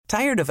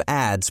Tired of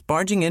ads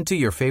barging into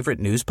your favorite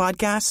news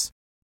podcasts?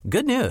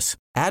 Good news.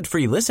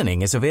 Ad-free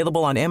listening is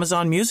available on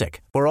Amazon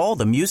Music for all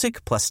the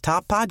music plus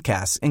top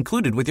podcasts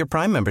included with your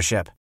Prime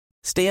membership.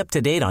 Stay up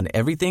to date on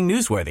everything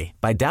newsworthy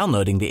by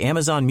downloading the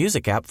Amazon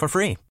Music app for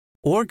free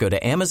or go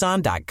to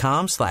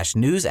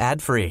amazon.com/news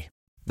ad free.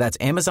 That's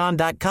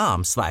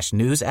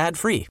amazon.com/news ad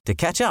free to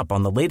catch up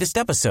on the latest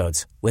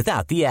episodes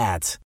without the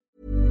ads.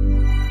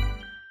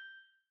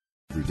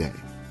 Every day.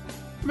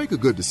 Make a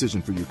good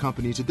decision for your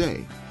company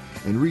today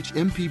and reach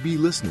MPB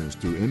listeners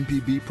through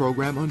MPB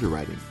program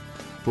underwriting.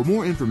 For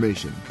more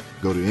information,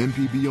 go to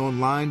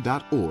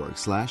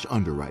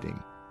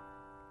mpbonline.org/underwriting.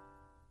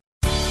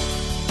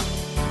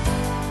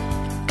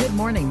 Good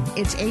morning.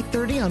 It's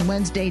 8:30 on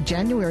Wednesday,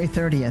 January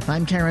 30th.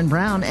 I'm Karen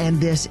Brown,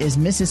 and this is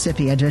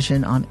Mississippi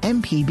Edition on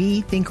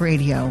MPB Think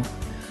Radio.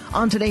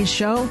 On today's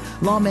show,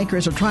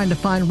 lawmakers are trying to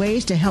find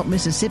ways to help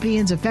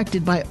Mississippians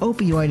affected by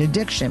opioid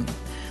addiction.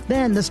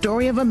 Then, the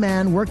story of a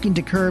man working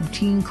to curb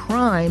teen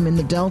crime in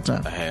the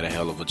Delta. I had a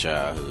hell of a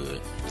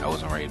childhood. I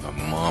wasn't raised by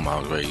my mom. I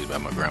was raised by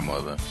my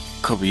grandmother.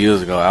 A couple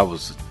years ago, I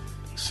was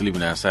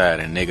sleeping outside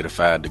in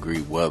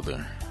 -5-degree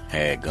weather.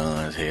 Had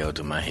guns held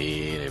to my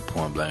head at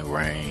point-blank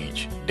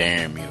range,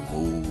 daring me to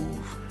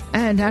move.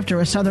 And after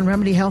a Southern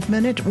Remedy Health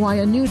Minute, why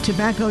a new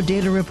tobacco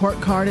data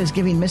report card is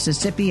giving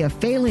Mississippi a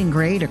failing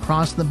grade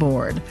across the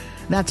board.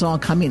 That's all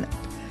coming up.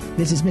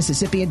 This is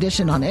Mississippi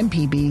Edition on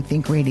MPB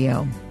Think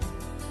Radio.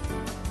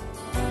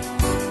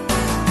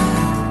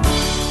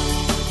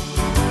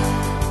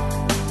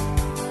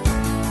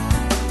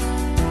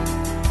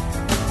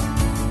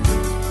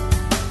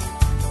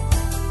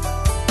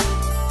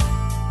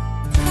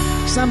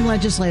 Some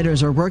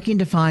legislators are working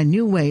to find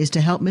new ways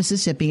to help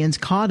Mississippians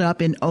caught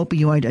up in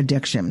opioid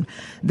addiction.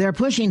 They're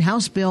pushing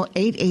House Bill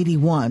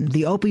 881,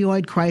 the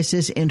Opioid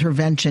Crisis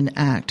Intervention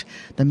Act.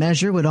 The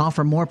measure would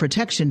offer more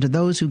protection to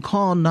those who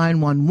call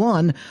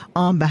 911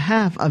 on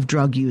behalf of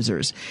drug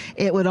users.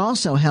 It would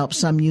also help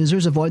some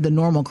users avoid the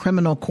normal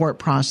criminal court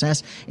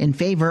process in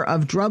favor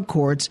of drug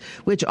courts,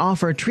 which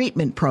offer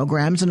treatment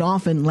programs and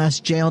often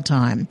less jail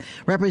time.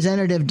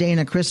 Representative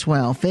Dana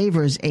Criswell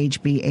favors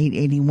HB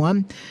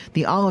 881.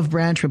 The Olive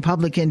Branch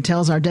Republican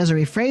tells our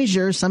Desiree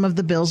Frazier some of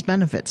the bill's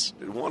benefits.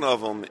 One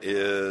of them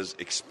is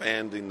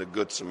expanding the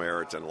Good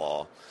Samaritan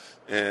law.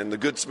 And the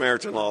Good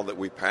Samaritan law that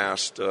we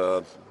passed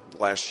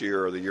last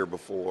year or the year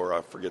before,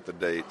 I forget the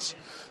dates,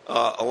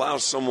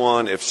 allows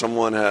someone, if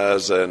someone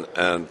has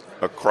a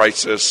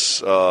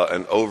crisis,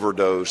 an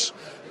overdose,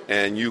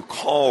 and you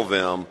call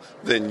them,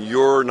 then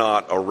you're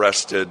not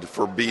arrested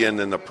for being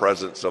in the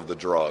presence of the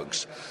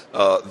drugs.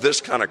 This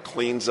kind of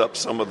cleans up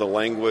some of the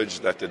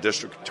language that the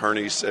district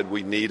attorney said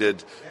we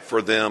needed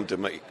for them to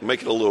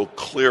make it a little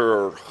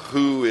clearer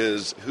who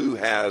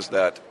has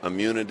that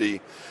immunity,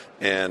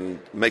 and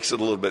makes it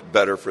a little bit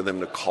better for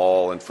them to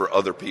call and for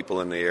other people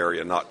in the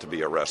area not to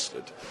be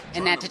arrested.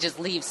 And not to just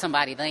leave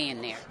somebody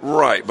laying there.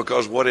 Right,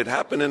 because what had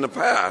happened in the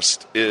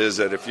past is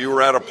that if you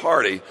were at a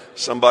party,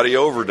 somebody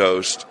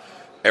overdosed,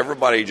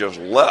 everybody just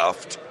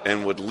left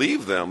and would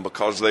leave them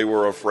because they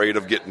were afraid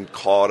of getting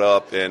caught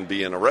up and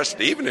being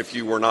arrested. Even if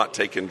you were not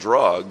taking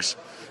drugs,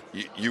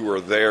 you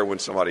were there when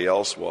somebody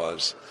else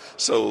was.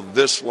 So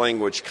this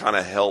language kind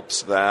of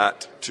helps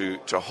that to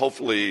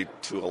hopefully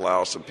to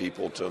allow some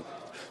people to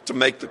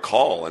make the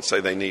call and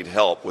say they need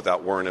help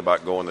without worrying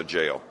about going to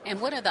jail.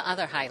 And what are the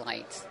other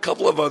highlights? A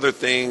couple of other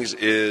things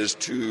is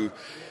to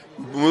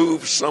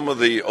move some of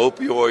the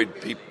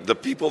the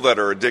people that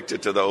are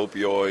addicted to the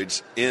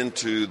opioids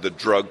into the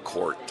drug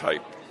court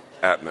type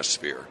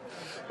atmosphere.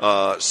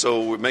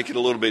 So we make it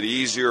a little bit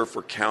easier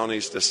for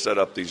counties to set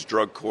up these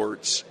drug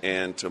courts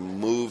and to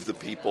move the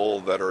people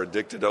that are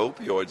addicted to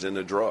opioids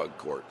into drug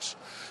courts.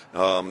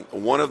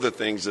 One of the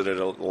things that it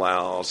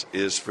allows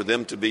is for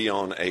them to be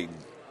on a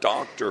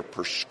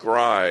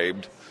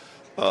doctor-prescribed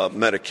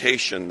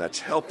medication that's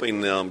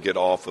helping them get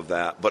off of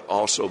that, but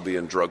also be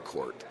in drug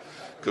court.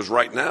 Because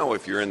right now,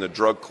 if you're in the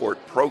drug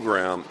court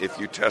program, if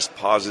you test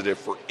positive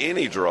for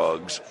any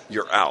drugs,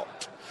 you're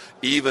out.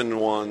 Even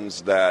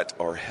ones that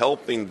are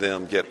helping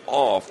them get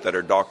off that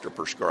are doctor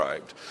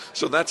prescribed.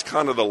 So that's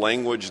kind of the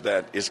language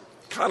that is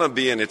kind of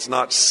it's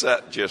not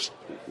set just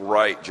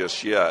right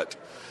just yet,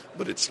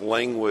 but it's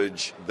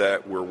language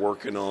that we're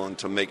working on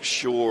to make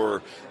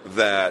sure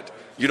that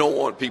you don't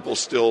want people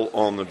still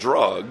on the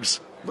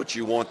drugs, but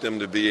you want them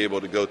to be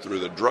able to go through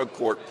the drug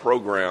court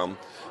program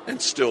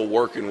and still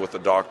working with a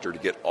doctor to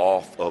get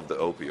off of the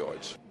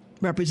opioids.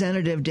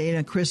 Representative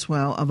Dana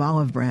Criswell of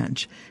Olive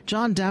Branch.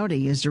 John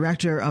Dowdy is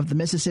director of the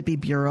Mississippi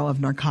Bureau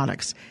of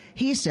Narcotics.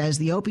 He says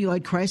the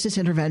Opioid Crisis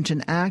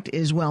Intervention Act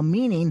is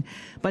well-meaning,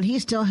 but he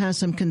still has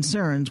some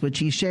concerns, which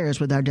he shares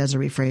with our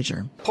Desiree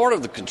Frazier. Part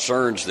of the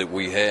concerns that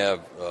we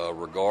have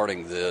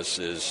regarding this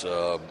is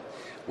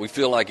we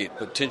feel like it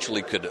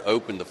potentially could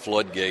open the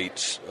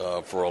floodgates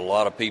for a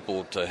lot of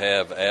people to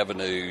have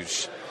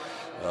avenues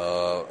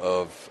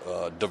of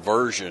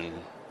diversion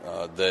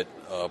that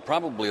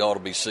probably ought to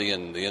be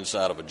seeing the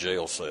inside of a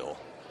jail cell.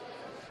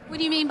 What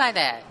do you mean by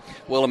that?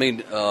 Well, I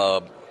mean,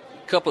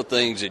 couple of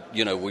things that,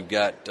 we've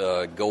got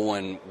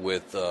going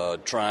with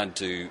trying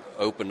to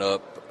open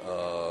up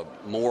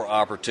more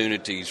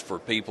opportunities for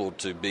people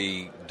to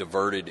be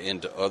diverted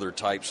into other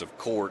types of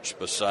courts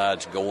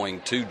besides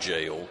going to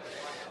jail.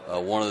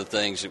 One of the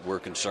things that we're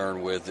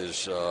concerned with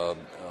is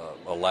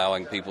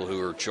allowing people who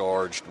are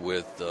charged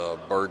with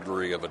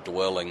burglary of a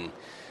dwelling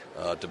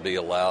to be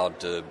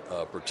allowed to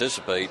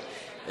participate.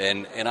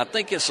 And I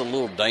think it's a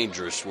little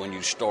dangerous when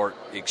you start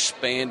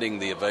expanding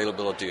the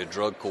availability of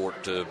drug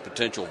court to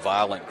potential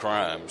violent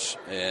crimes.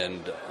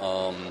 And,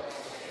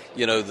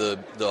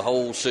 the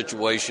whole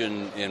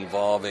situation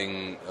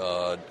involving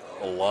a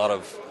lot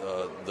of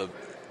the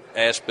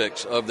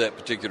aspects of that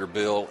particular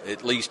bill,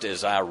 at least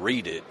as I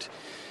read it,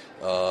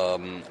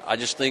 I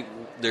just think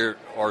there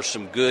are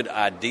some good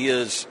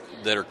ideas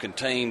that are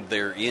contained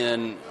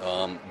therein,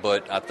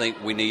 but I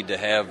think we need to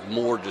have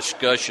more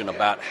discussion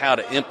about how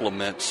to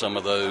implement some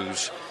of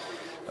those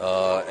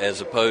as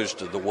opposed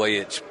to the way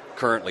it's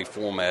currently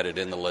formatted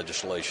in the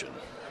legislation.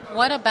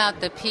 What about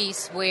the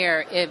piece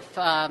where if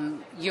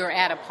you're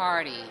at a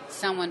party,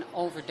 someone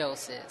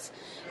overdoses,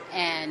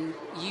 and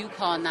you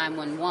call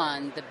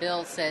 911, the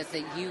bill says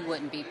that you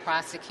wouldn't be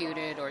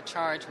prosecuted or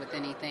charged with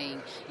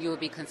anything. You would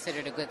be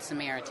considered a good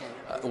Samaritan.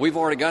 We've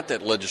already got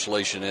that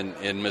legislation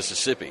in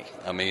Mississippi.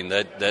 I mean,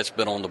 that's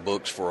been on the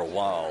books for a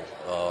while.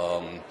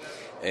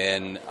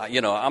 And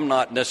I'm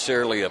not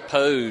necessarily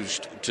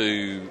opposed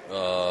to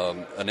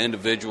an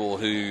individual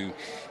who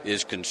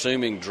is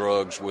consuming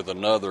drugs with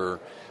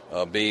another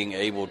being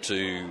able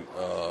to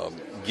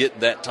get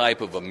that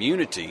type of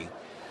immunity,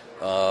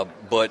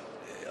 but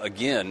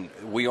again,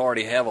 we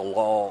already have a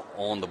law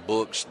on the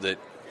books that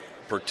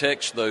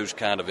protects those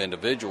kind of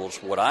individuals.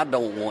 What I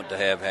don't want to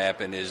have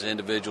happen is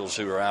individuals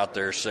who are out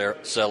there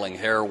selling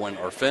heroin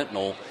or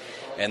fentanyl,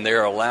 and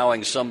they're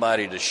allowing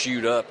somebody to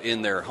shoot up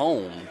in their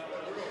home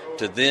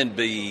to then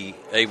be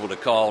able to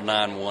call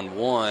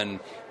 911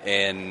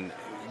 and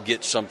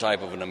get some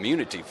type of an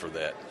immunity for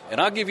that. And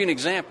I'll give you an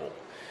example.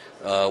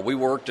 We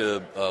worked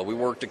a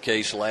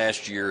case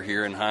last year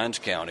here in Hinds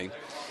County.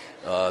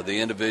 The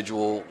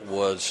individual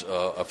was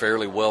a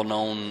fairly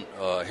well-known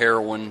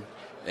heroin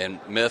and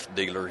meth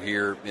dealer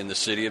here in the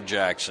city of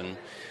Jackson.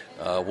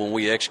 When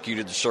we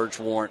executed the search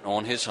warrant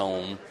on his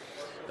home,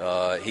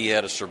 he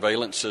had a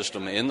surveillance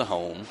system in the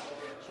home.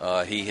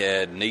 He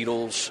had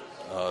needles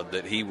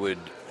that he would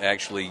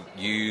actually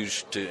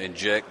use to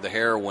inject the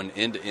heroin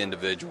into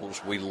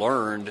individuals. We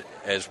learned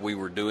as we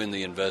were doing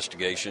the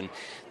investigation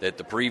that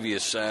the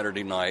previous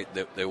Saturday night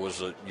that there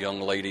was a young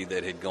lady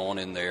that had gone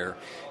in there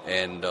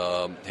and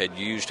had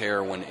used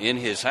heroin in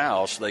his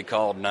house. They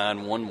called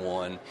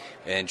 911,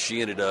 and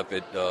she ended up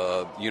at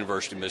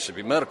University of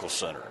Mississippi Medical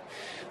Center.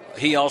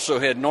 He also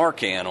had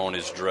Narcan on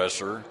his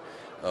dresser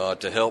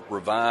to help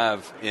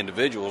revive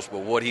individuals,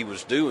 but what he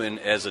was doing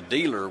as a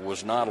dealer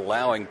was not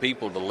allowing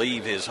people to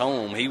leave his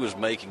home. He was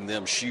making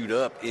them shoot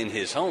up in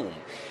his home.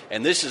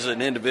 And this is an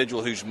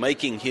individual who's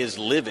making his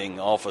living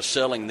off of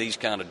selling these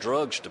kind of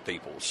drugs to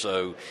people.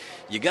 So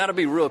you got to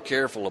be real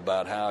careful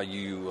about how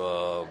you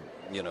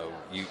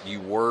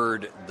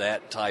word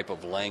that type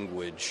of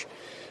language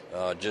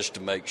just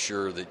to make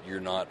sure that you're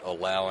not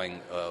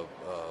allowing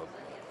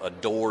a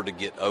door to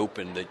get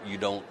open that you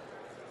don't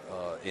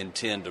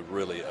intend to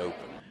really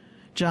open.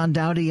 John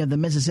Dowdy of the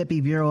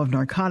Mississippi Bureau of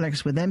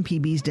Narcotics with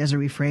MPB's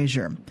Desiree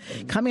Frazier.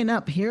 Coming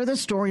up, hear the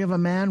story of a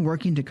man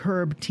working to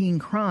curb teen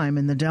crime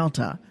in the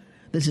Delta.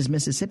 This is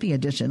Mississippi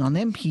Edition on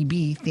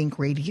MPB Think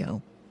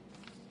Radio.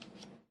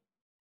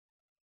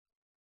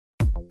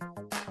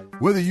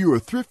 Whether you're a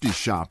thrifty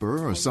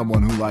shopper or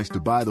someone who likes to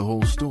buy the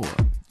whole store,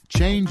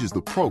 Change is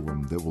the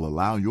program that will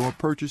allow your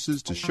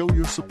purchases to show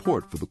your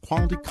support for the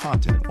quality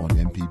content on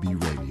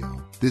MPB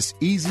Radio. This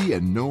easy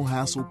and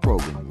no-hassle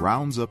program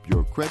rounds up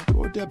your credit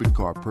or debit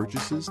card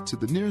purchases to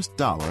the nearest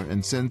dollar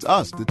and sends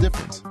us the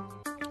difference.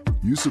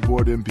 You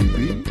support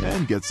MPB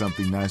and get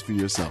something nice for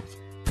yourself.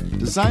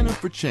 To sign up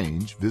for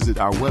Change, visit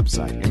our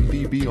website,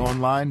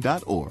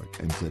 mpbonline.org,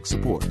 and click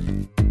Support.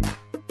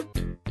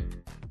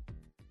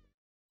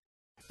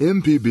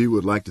 MPB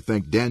would like to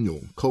thank Daniel,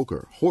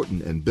 Coker,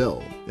 Horton, and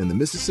Bell and the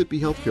Mississippi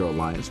Healthcare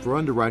Alliance for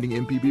underwriting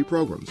MPB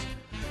programs.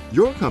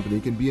 Your company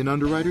can be an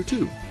underwriter,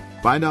 too.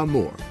 Find out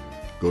more.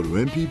 Go to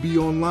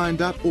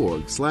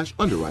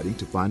mpbonline.org/underwriting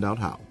to find out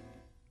how.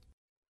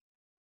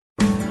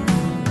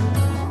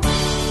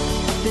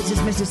 This is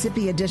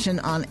Mississippi Edition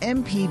on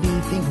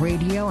MPB Think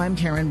Radio. I'm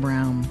Karen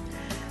Brown.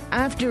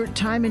 After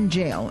time in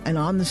jail and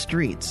on the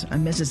streets, a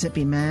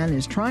Mississippi man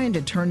is trying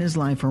to turn his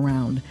life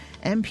around.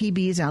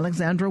 MPB's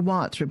Alexandra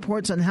Watts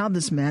reports on how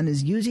this man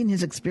is using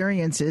his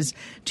experiences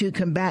to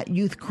combat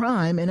youth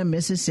crime in a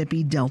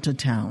Mississippi Delta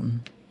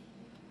town.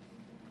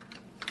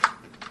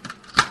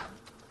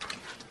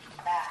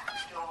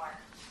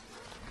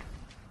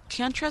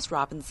 Chantress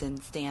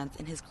Robinson stands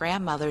in his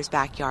grandmother's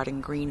backyard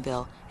in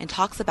Greenville and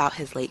talks about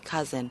his late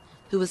cousin,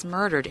 who was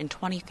murdered in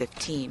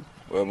 2015.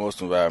 Well,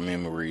 most of our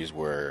memories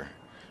were,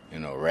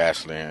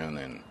 wrestling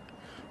and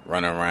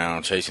running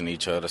around, chasing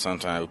each other.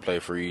 Sometimes we play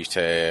freeze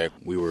tag.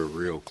 We were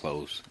real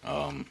close.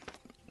 And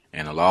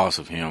the loss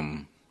of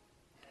him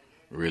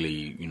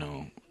really,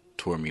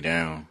 tore me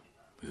down,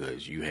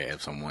 because you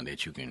have someone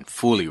that you can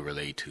fully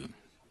relate to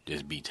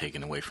just be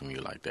taken away from you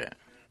like that.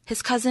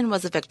 His cousin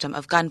was a victim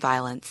of gun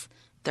violence.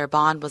 Their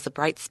bond was a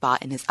bright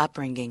spot in his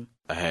upbringing.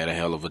 I had a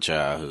hell of a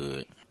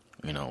childhood.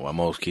 While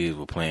most kids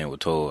were playing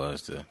with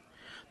toys, the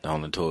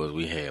only toys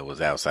we had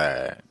was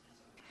outside.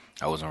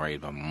 I wasn't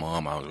raised by my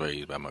mom, I was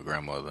raised by my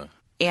grandmother.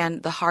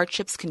 And the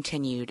hardships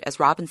continued as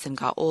Robinson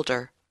got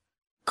older.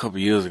 A couple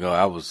years ago,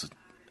 I was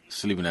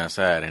sleeping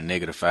outside in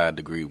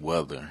 -5-degree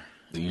weather.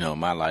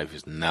 My life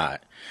is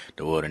not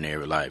the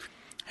ordinary life.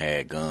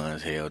 Had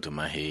guns held to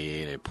my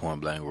head at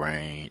point-blank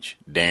range,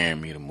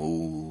 daring me to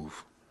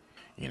move.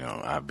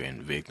 I've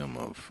been victim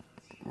of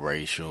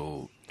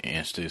racial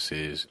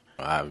instances.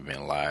 I've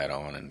been lied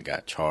on and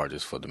got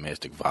charges for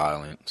domestic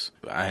violence.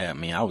 I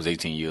was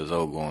 18 years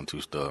old going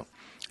through stuff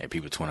that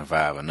people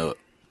 25 and up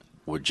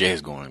were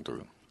just going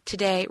through.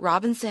 Today,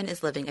 Robinson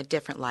is living a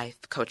different life,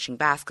 coaching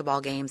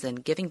basketball games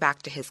and giving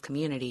back to his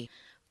community.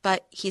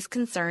 But he's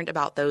concerned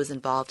about those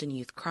involved in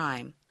youth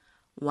crime.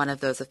 One of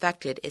those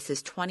affected is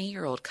his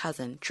 20-year-old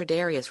cousin,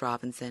 Tredarius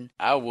Robinson.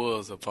 I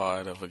was a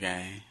part of a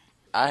gang.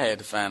 I had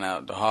to find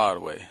out the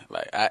hard way.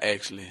 I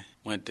actually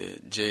went to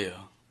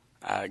jail.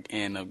 I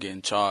ended up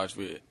getting charged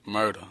with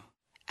murder.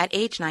 At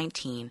age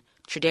 19,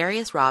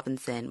 Tredarius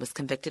Robinson was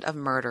convicted of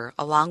murder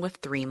along with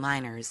 3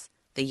 minors.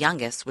 The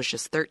youngest was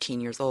just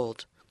 13 years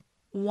old.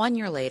 1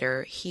 year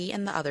later, he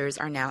and the others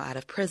are now out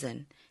of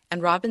prison,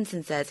 and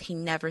Robinson says he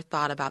never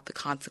thought about the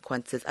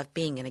consequences of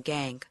being in a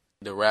gang.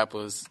 The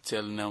rappers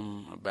telling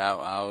them about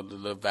all the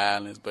little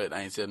violence, but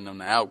I ain't telling them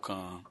the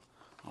outcome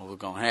of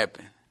what's going to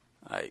happen.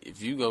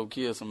 If you go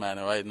kill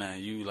somebody right now,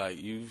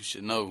 you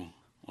should know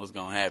what's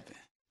going to happen.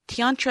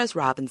 Tiantres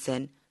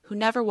Robinson, who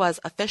never was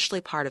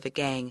officially part of a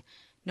gang,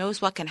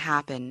 knows what can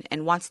happen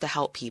and wants to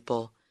help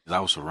people. I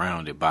was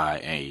surrounded by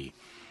a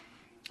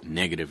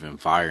negative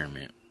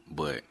environment,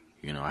 but,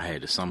 I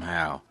had to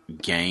somehow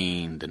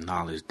gain the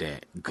knowledge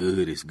that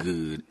good is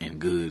good and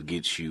good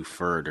gets you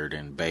further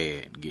than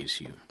bad gets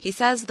you. He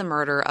says the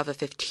murder of a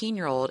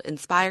 15-year-old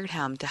inspired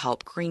him to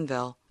help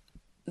Greenville.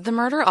 The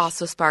murder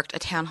also sparked a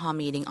town hall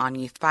meeting on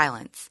youth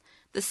violence.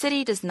 The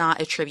city does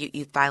not attribute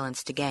youth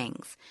violence to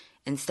gangs.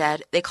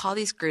 Instead, they call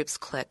these groups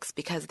cliques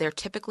because they're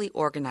typically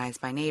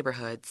organized by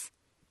neighborhoods.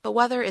 But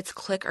whether it's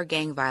clique or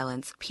gang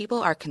violence,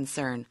 people are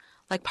concerned,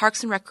 like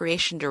Parks and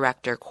Recreation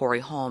Director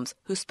Corey Holmes,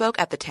 who spoke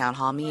at the town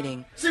hall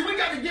meeting. See, we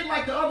got to get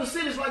like the other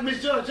cities, like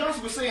Ms. Judge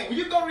Johnson was saying. When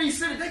you go to these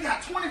cities, they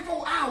got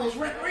 24 hours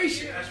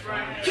recreation. That's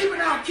right.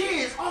 Keeping our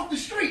kids off the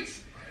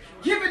streets,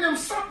 giving them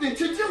something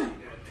to do.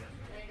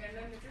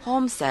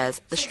 Holmes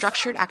says the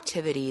structured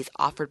activities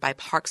offered by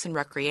Parks and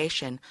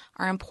Recreation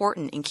are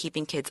important in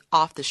keeping kids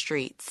off the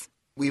streets.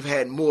 We've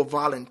had more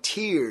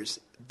volunteers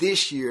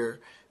this year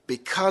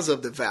because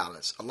of the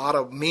violence. A lot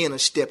of men are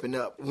stepping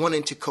up,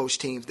 wanting to coach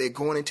teams. They're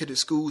going into the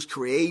schools,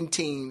 creating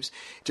teams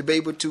to be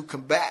able to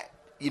combat,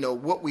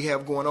 what we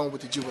have going on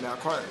with the juvenile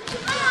crime.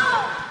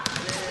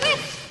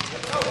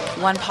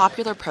 One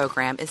popular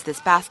program is this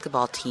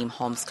basketball team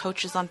Holmes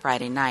coaches on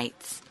Friday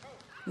nights.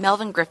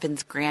 Melvin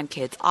Griffin's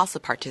grandkids also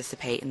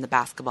participate in the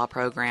basketball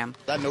program.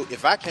 I know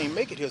if I can't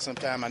make it here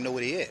sometime, I know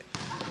where they at.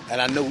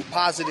 And I know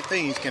positive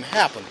things can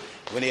happen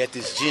when they're at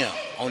this gym,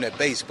 on that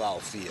baseball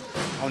field,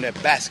 on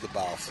that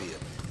basketball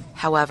field.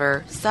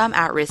 However, some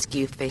at-risk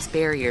youth face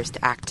barriers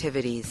to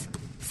activities.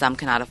 Some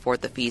cannot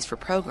afford the fees for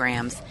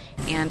programs,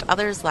 and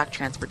others lack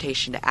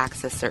transportation to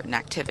access certain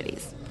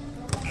activities.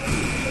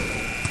 Hey,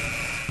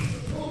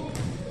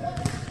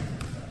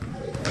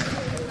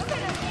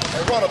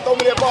 Runner, throw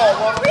me that ball,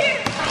 Runner.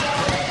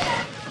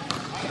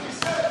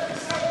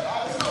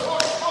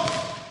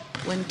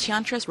 When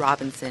Tiantres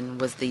Robinson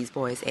was these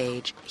boys'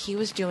 age, he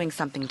was doing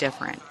something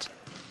different.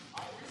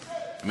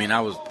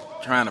 I was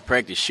trying to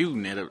practice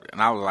shooting it,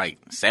 and I was like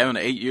 7 or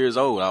 8 years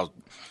old. I was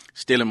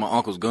stealing my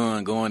uncle's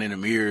gun, going in the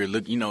mirror,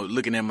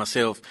 looking at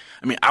myself.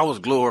 I was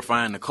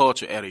glorifying the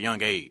culture at a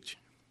young age,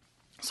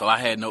 so I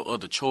had no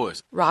other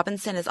choice.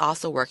 Robinson is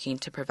also working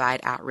to provide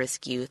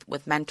at-risk youth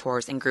with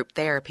mentors and group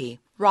therapy.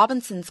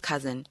 Robinson's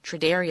cousin,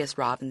 Tredarius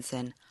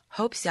Robinson,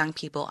 hopes young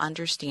people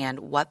understand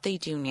what they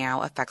do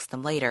now affects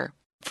them later.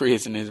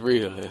 Prison is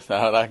real. That's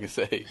all I can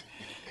say.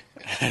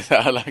 That's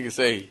all I can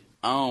say.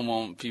 I don't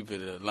want people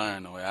to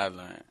learn the way I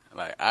learned.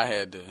 I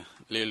had to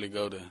literally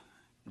go to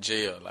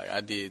jail.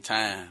 I did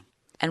time.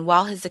 And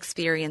while his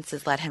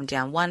experiences led him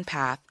down one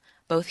path,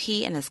 both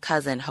he and his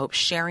cousin hope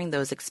sharing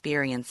those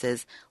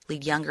experiences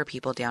lead younger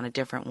people down a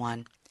different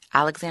one.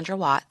 Alexandra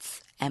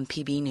Watts,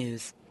 MPB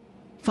News.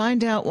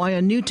 Find out why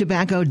a new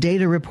tobacco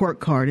data report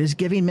card is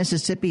giving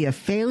Mississippi a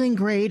failing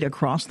grade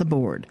across the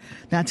board.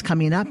 That's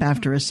coming up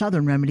after a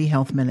Southern Remedy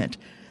Health Minute.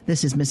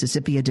 This is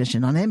Mississippi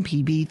Edition on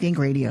MPB Think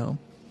Radio.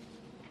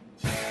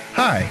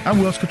 Hi, I'm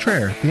Wills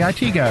Cottrell, the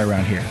IT guy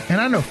around here, and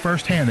I know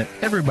firsthand that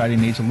everybody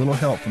needs a little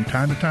help from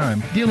time to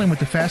time dealing with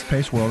the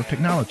fast-paced world of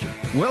technology.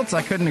 Wilts,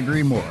 I couldn't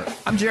agree more.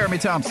 I'm Jeremy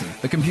Thompson,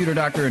 the computer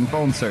doctor and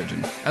phone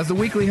surgeon. As the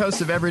weekly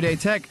host of Everyday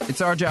Tech,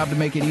 it's our job to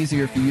make it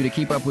easier for you to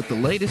keep up with the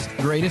latest,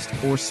 greatest,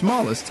 or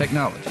smallest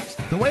technologies.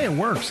 The way it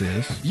works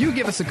is, you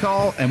give us a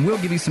call and we'll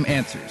give you some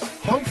answers.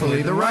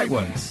 Hopefully the right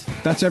ones.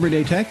 That's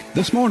Everyday Tech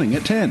this morning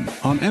at 10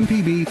 on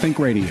MPB Think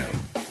Radio.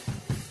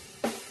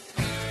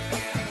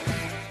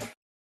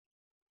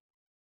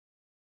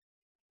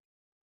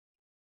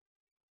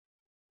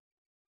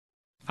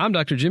 I'm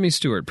Dr. Jimmy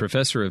Stewart,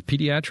 professor of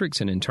pediatrics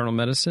and internal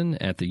medicine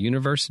at the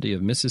University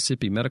of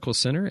Mississippi Medical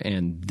Center,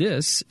 and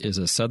this is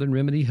a Southern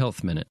Remedy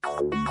Health Minute.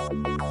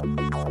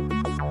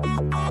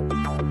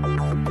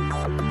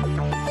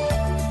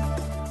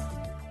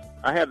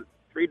 I had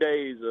 3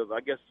 days of,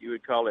 I guess you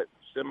would call it,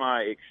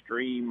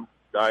 semi-extreme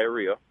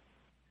diarrhea,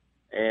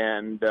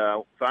 and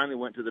finally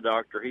went to the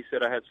doctor. He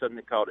said I had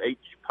something called H.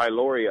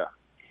 pylori.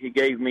 He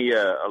gave me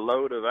a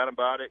load of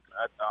antibiotics.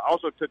 I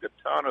also took a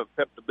ton of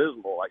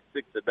Pepto-Bismol, like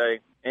 6 a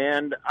day,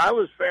 and I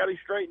was fairly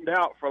straightened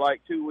out for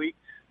like 2 weeks.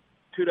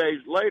 2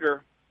 days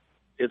later,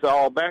 it's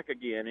all back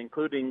again,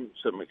 including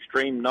some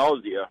extreme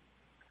nausea,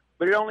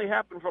 but it only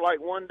happened for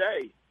like 1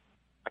 day.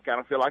 I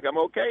kind of feel like I'm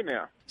okay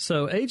now.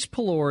 So H.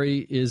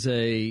 pylori is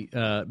a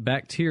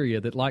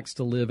bacteria that likes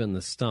to live in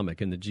the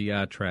stomach, in the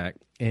GI tract,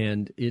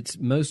 and it's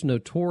most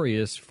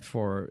notorious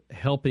for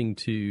helping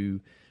to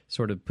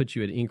sort of put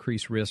you at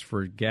increased risk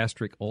for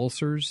gastric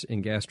ulcers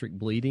and gastric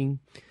bleeding,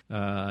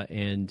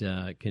 and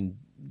can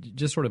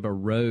just sort of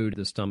erode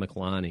the stomach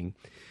lining.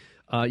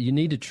 You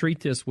need to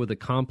treat this with a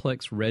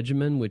complex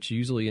regimen, which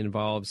usually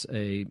involves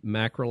a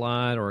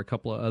macrolide or a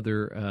couple of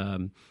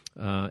other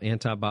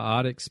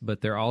antibiotics,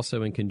 but they're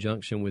also in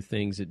conjunction with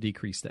things that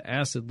decrease the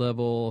acid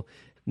level.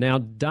 Now,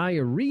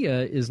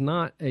 diarrhea is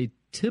not a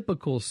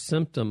typical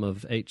symptom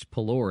of H.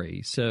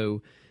 pylori,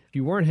 so if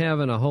you weren't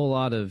having a whole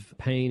lot of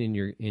pain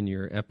in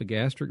your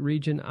epigastric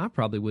region, I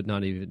probably would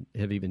not even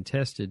have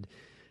tested.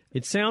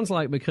 It sounds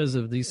like because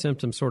of these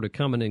symptoms sort of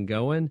coming and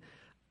going,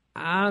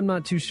 I'm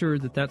not too sure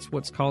that that's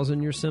what's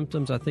causing your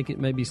symptoms. I think it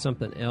may be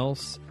something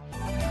else.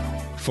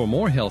 For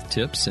more health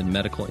tips and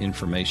medical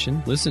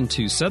information, listen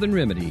to Southern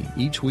Remedy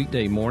each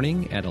weekday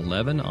morning at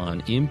 11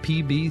 on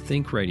MPB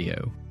Think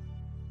Radio.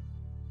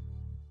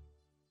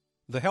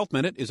 The Health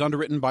Minute is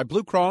underwritten by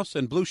Blue Cross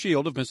and Blue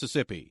Shield of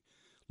Mississippi.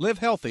 Live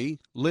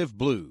healthy, live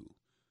blue.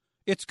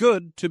 It's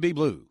good to be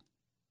blue.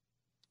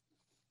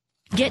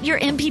 Get your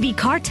MPB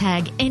car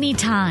tag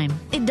anytime.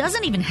 It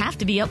doesn't even have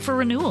to be up for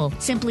renewal.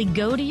 Simply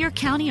go to your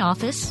county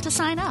office to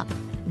sign up.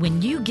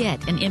 When you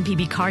get an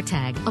MPB car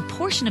tag, a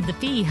portion of the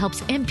fee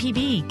helps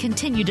MPB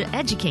continue to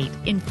educate,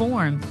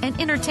 inform, and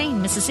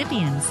entertain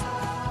Mississippians.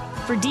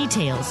 For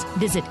details,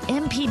 visit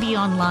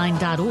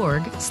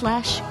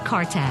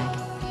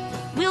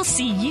mpbonline.org/cartag. We'll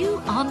see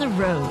you on the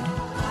road.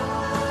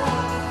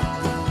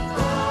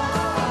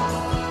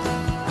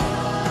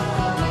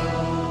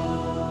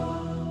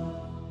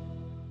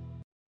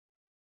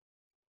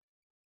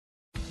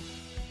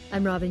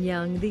 I'm Robin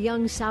Young. The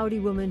young Saudi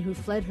woman who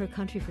fled her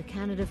country for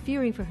Canada,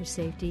 fearing for her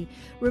safety,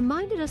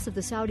 reminded us of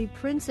the Saudi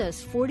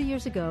princess 40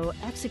 years ago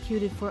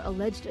executed for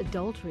alleged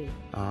adultery.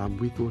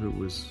 We thought it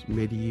was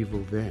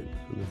medieval then,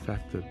 and the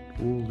fact that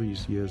all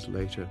these years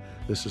later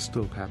this is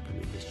still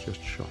happening is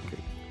just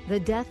shocking.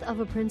 The death of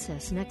a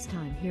princess, next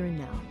time, Here and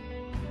Now.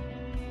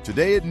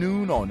 Today at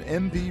noon on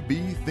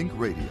MPB Think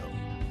Radio.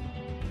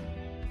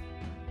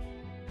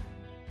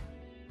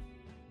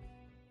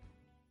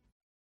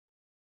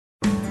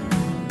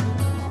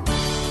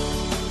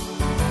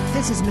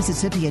 This is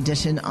Mississippi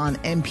Edition on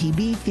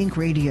MPB Think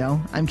Radio.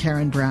 I'm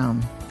Karen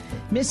Brown.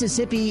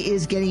 Mississippi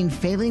is getting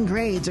failing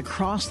grades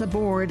across the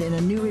board in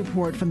a new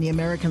report from the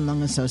American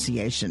Lung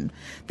Association.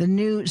 The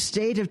new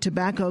State of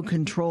Tobacco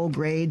Control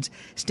grades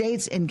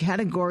states in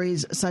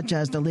categories such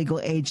as the legal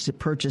age to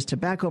purchase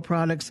tobacco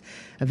products,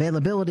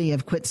 availability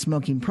of quit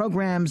smoking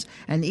programs,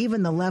 and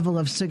even the level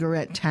of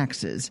cigarette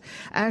taxes.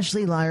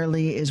 Ashley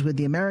Lyerly is with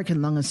the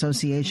American Lung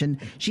Association.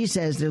 She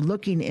says they're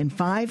looking in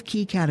 5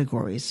 key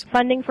categories.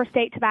 Funding for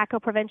state tobacco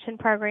prevention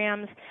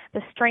programs,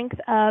 the strength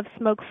of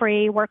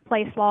smoke-free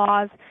workplace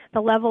laws,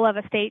 the level of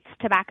a state's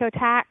tobacco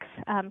tax,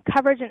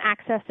 coverage and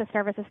access to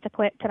services to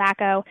quit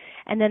tobacco,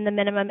 and then the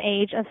minimum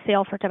age of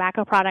sale for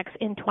tobacco products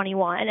in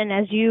 21. And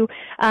as you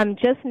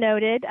just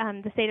noted,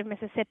 the state of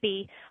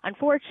Mississippi,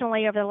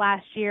 unfortunately, over the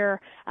last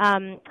year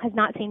has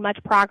not seen much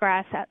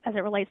progress as it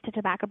relates to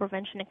tobacco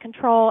prevention and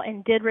control,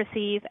 and did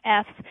receive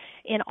Fs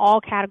in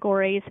all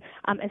categories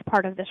as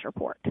part of this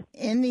report.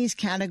 In these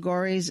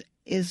categories,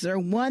 is there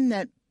one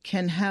that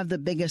can have the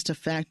biggest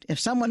effect? If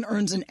someone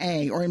earns an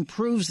A or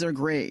improves their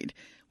grade,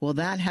 will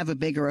that have a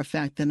bigger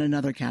effect than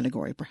another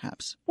category,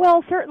 perhaps?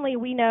 Well, certainly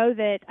we know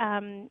that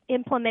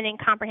implementing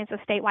comprehensive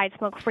statewide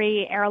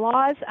smoke-free air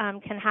laws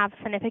can have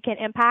significant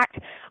impact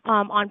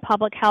on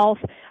public health,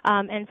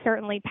 and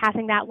certainly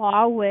passing that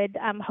law would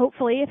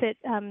hopefully, if it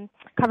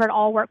covered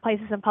all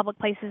workplaces and public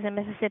places in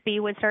Mississippi,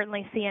 would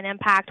certainly see an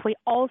impact. We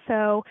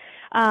also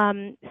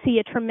see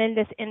a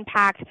tremendous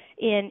impact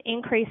in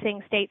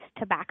increasing states'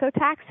 tobacco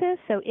taxes,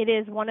 so it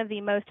is one of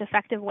the most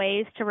effective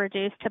ways to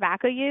reduce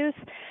tobacco use.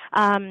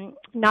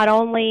 not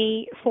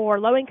only for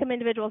low-income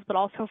individuals but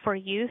also for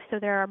youth. So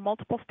there are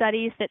multiple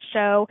studies that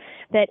show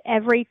that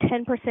every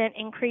 10%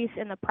 increase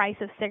in the price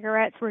of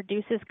cigarettes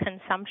reduces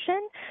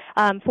consumption.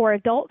 For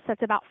adults,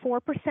 that's about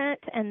 4%,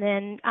 and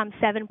then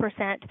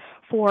 7%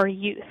 for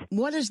youth.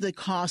 What is the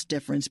cost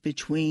difference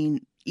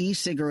between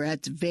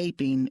e-cigarettes,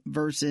 vaping,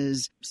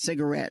 versus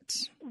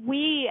cigarettes?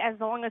 We, as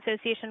the Lung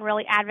Association,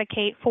 really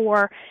advocate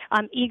for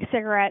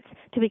e-cigarettes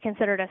to be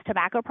considered as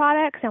tobacco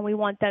products, and we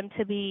want them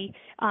to be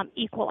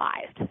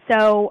equalized.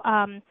 So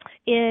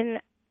in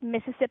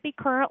Mississippi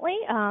currently,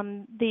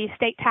 the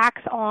state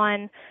tax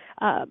on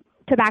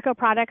tobacco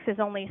products is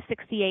only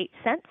 68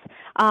 cents,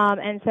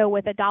 and so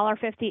with a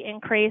 $1.50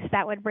 increase,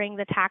 that would bring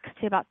the tax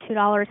to about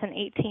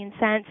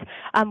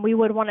 $2.18. We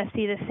would want to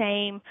see the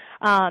same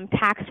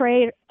tax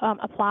rate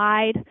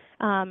applied,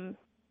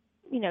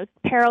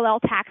 parallel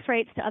tax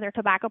rates to other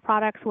tobacco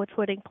products, which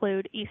would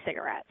include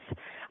e-cigarettes.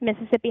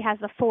 Mississippi has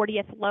the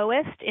 40th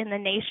lowest in the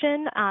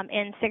nation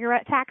in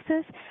cigarette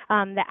taxes.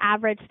 The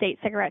average state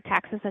cigarette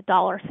tax is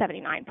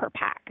 $1.79 per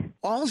pack.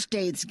 All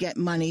states get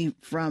money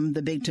from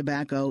the big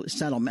tobacco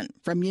settlement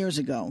from years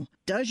ago.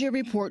 Does your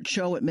report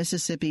show what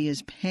Mississippi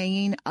is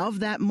paying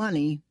of that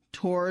money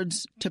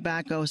towards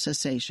tobacco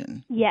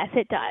cessation? Yes,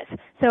 it does.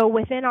 So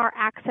within our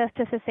Access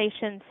to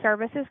Cessation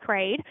Services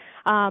grade,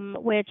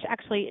 which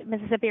actually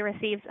Mississippi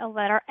receives a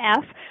letter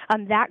F,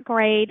 that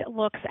grade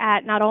looks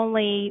at not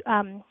only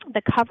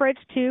the coverage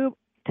to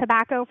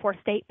tobacco for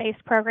state-based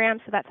programs,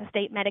 so that's a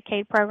state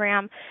Medicaid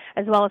program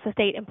as well as a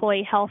state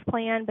employee health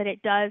plan, but it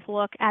does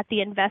look at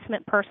the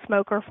investment per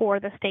smoker for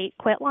the state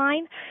quit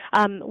line,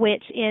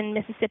 which in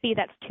Mississippi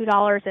that's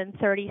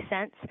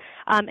 $2.30,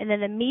 and then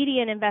the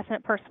median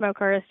investment per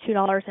smoker is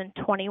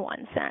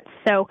 $2.21.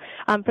 So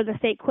for the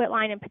state quit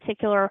line in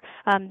particular,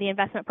 the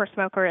investment per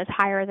smoker is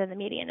higher than the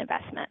median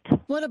investment.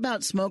 What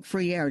about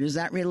smoke-free air? Does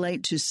that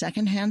relate to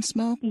secondhand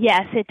smoke?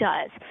 Yes, it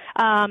does.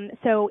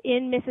 So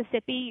in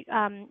Mississippi,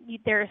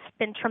 there's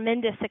been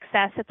tremendous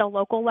success at the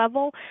local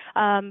level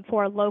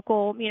for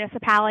local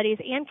municipalities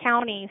and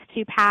counties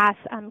to pass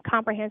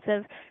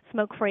comprehensive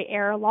smoke-free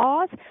air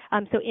laws.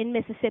 So in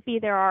Mississippi,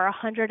 there are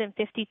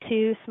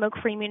 152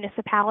 smoke-free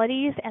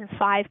municipalities and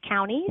 5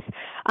 counties.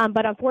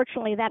 But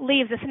unfortunately, that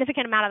leaves a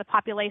significant amount of the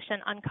population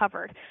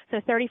uncovered. So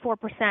 34%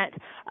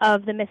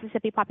 of the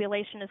Mississippi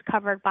population is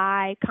covered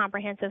by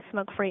comprehensive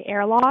smoke-free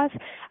air laws.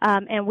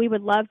 And we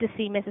would love to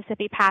see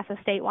Mississippi pass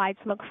a statewide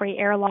smoke-free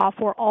air law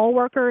for all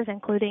workers,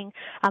 including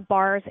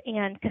bars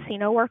and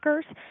casino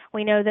workers.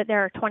 We know that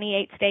there are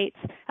 28 states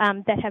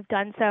that have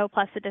done so,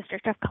 plus the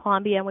District of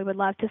Columbia, and we would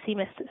love to see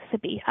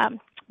Mississippi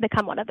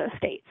become one of those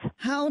states.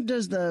 How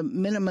does the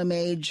minimum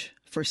age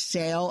for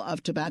sale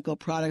of tobacco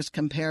products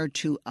compared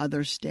to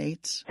other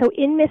states? So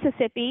in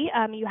Mississippi,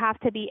 you have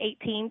to be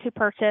 18 to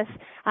purchase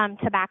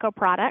tobacco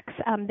products.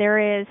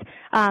 There is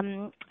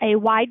a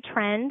wide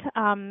trend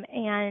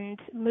and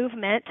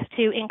movement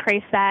to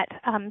increase that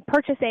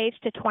purchase age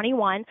to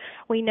 21.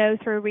 We know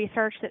through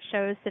research that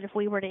shows that if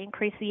we were to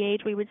increase the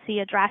age, we would see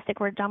a drastic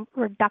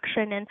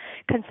reduction in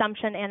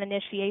consumption and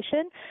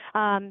initiation.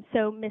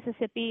 So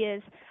Mississippi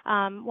is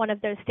one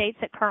of those states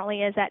that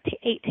currently is at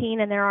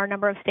 18, and there are a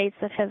number of states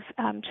that have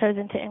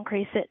chosen to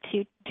increase it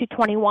to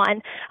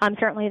 21.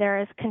 Certainly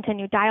there is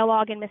continued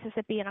dialogue in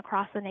Mississippi and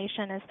across the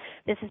nation as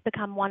this has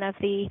become one of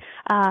the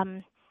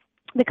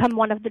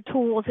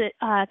tools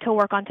to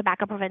work on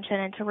tobacco prevention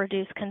and to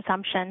reduce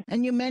consumption.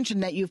 And you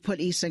mentioned that you've put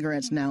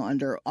e-cigarettes now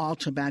under all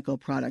tobacco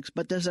products,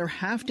 but does there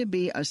have to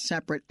be a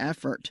separate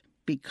effort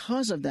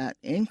because of that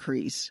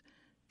increase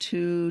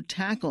to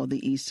tackle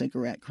the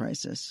e-cigarette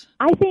crisis?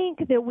 I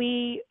think that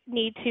we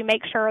need to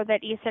make sure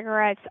that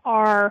e-cigarettes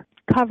are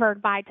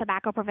covered by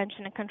tobacco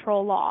prevention and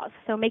control laws.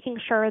 So making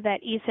sure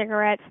that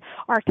e-cigarettes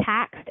are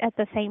taxed at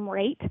the same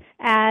rate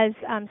as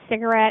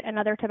cigarette and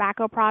other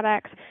tobacco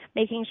products,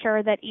 making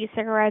sure that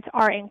e-cigarettes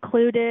are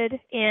included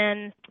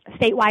in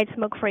statewide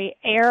smoke-free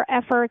air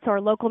efforts or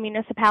local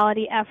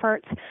municipality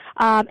efforts,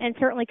 and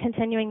certainly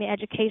continuing the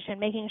education,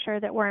 making sure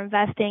that we're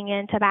investing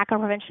in tobacco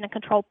prevention and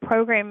control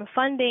program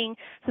funding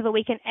so that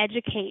we can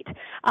educate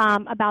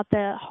about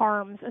the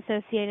harms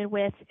associated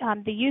with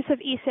the use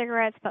of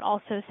e-cigarettes, but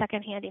also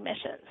secondhand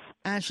emissions.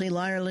 Ashley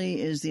Lyerly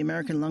is the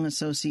American Lung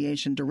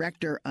Association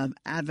Director of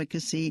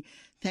Advocacy.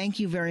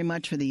 Thank you very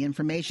much for the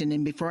information.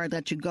 And before I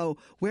let you go,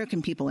 where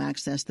can people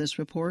access this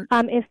report?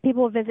 If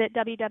people visit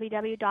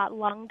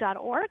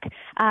www.lung.org,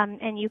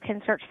 and you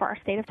can search for our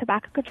State of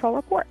Tobacco Control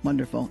report.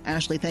 Wonderful.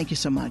 Ashley, thank you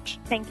so much.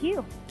 Thank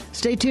you.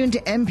 Stay tuned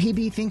to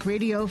MPB Think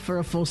Radio for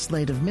a full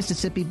slate of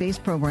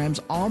Mississippi-based programs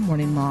all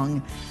morning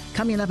long.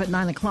 Coming up at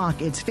 9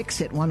 o'clock, it's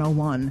Fix It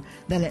 101.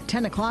 Then at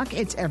 10 o'clock,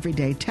 it's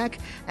Everyday Tech.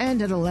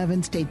 And at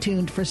 11, stay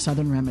tuned for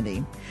Southern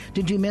Remedy.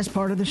 Did you miss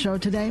part of the show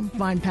today?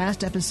 Find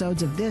past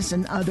episodes of this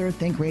and other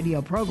Think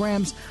Radio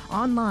programs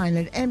online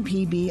at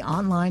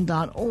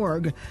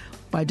mpbonline.org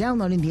by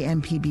downloading the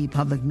MPB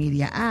Public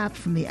Media app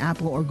from the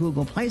Apple or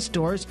Google Play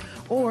stores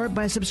or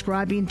by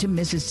subscribing to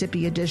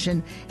Mississippi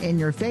Edition in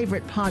your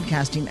favorite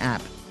podcasting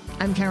app.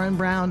 I'm Karen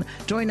Brown.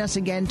 Join us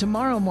again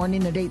tomorrow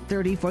morning at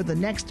 8:30 for the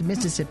next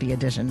Mississippi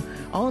edition,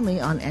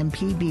 only on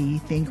MPB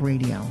Think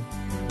Radio.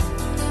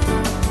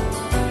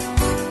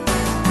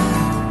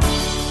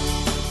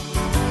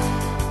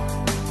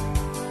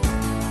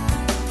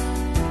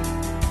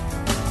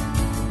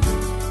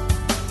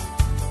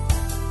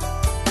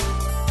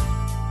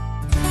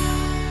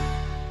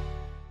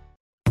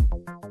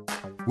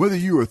 Whether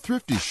you're a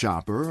thrifty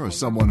shopper or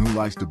someone who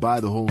likes to buy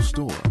the whole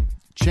store,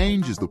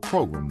 Change is the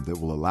program that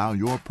will allow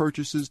your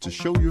purchases to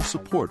show your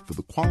support for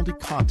the quality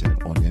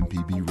content on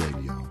MPB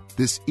Radio.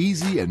 This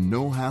easy and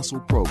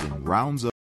no-hassle program rounds up